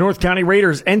North County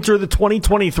Raiders enter the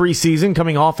 2023 season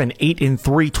coming off an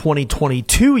 8-3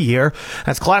 2022 year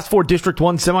as Class 4 District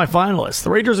 1 semifinalists. The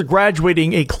Raiders are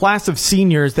graduating a class of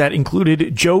seniors that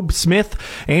included Job Smith,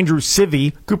 Andrew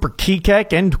Sivvy, Cooper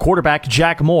Kekek, and quarterback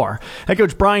Jack Moore. Head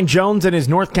coach Brian Jones and his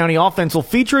North County offense will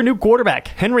feature a new quarterback,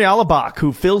 Henry Alabach,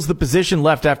 who fills the position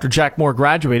left after Jack Moore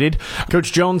graduated.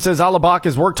 Coach Jones says Alabach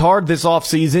has worked hard this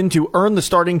offseason to earn the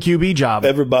starting QB job.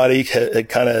 Everybody had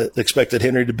kind of expected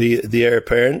Henry to be the heir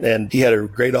apparent, and he had a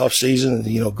great offseason,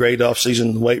 great offseason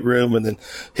in the weight room. And then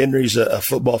Henry's a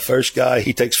football first guy.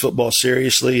 He takes football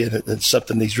seriously, and it's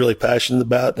something he's really passionate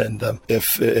about. And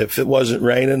if it wasn't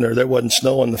raining or there wasn't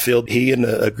snow on the field, he and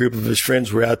a group of his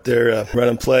friends were out there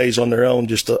running plays on their own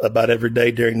just about every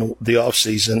day during the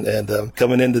offseason. And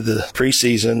coming into the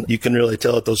preseason, you can really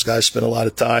tell that those guys spent a lot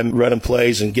of time running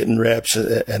plays and getting reps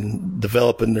and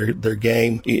developing their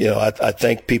game. I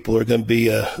think people are going to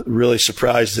be really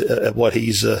surprised at what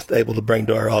he's able to bring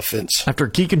to our offense. After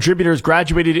key contributors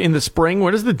graduated in the spring,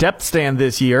 where does the depth stand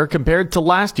this year compared to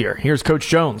last year? Here's Coach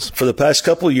Jones. For the past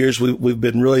couple of years, we've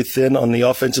been really thin on the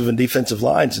offensive and defensive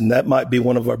lines, and that might be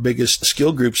one of our biggest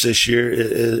skill groups this year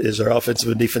is our offensive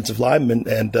and defensive linemen.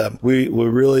 And we're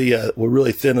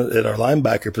really thin at our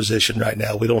linebacker position right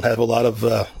now. We don't have a lot of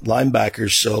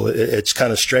linebackers, so it's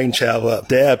kind of strange how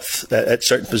depth at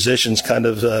certain positions kind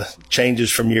of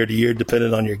changes from year to year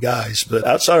depending on your guys. But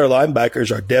outside our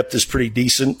linebackers, our depth is pretty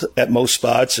decent at most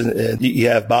spots, and you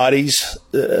have bodies,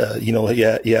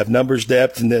 you have numbers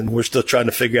depth, and then we're still trying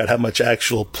to figure out how much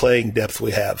actual playing depth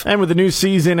we have. And with a new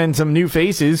season and some new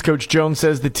faces, Coach Jones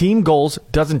says the team goals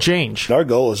doesn't change. Our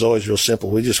goal is always real simple.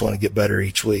 We just want to get better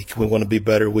each week. We want to be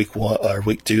better week 1 or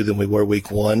week 2 than we were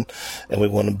week 1, and we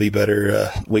want to be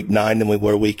better week 9 than we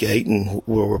were week 8, and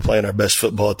where we're playing our best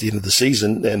football at the end of the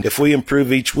season. And if we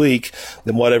improve each week,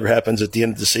 then whatever happens at the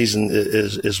end of the season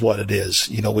is what it is.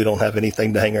 We don't have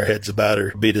anything to hang our heads about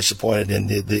or be disappointed in.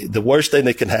 The worst thing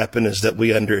that can happen is that we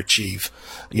underachieve.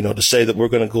 To say that we're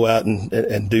going to go out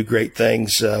and do great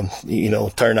things,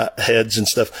 turn out heads and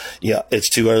stuff. Yeah, it's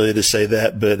too early to say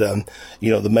that, but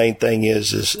the main thing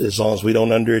is as long as we don't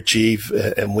underachieve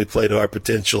and we play to our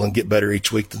potential and get better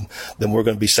each week, then we're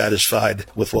going to be satisfied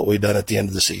with what we've done at the end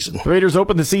of the season. The Raiders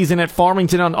open the season at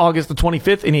Farmington on August the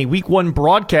 25th in a Week 1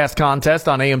 broadcast contest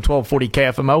on AM 1240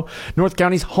 KFMO. North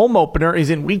County's home opener is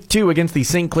in Week 2 against the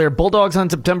St. Clair Bulldogs on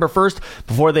September 1st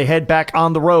before they head back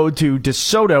on the road to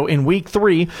DeSoto in Week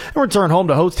 3 and return home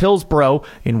to host Hillsboro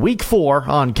in Week 4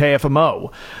 on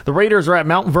KFMO. The Raiders are at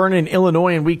Mount Vernon,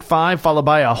 Illinois in Week 5, followed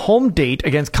by a home date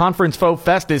against conference foe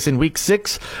Festus in Week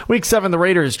 6. Week 7, the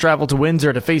Raiders travel to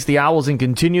Windsor to face the Owls and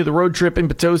continue the road trip in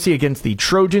Potosi against the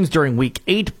Trojans during Week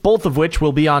 8, both of which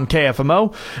will be on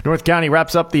KFMO. North County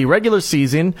wraps up the regular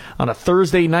season on a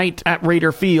Thursday night at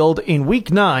Raider Field in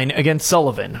Week 9 against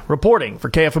Sullivan. Reporting for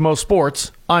KFMO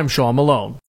Sports, I'm Sean Malone.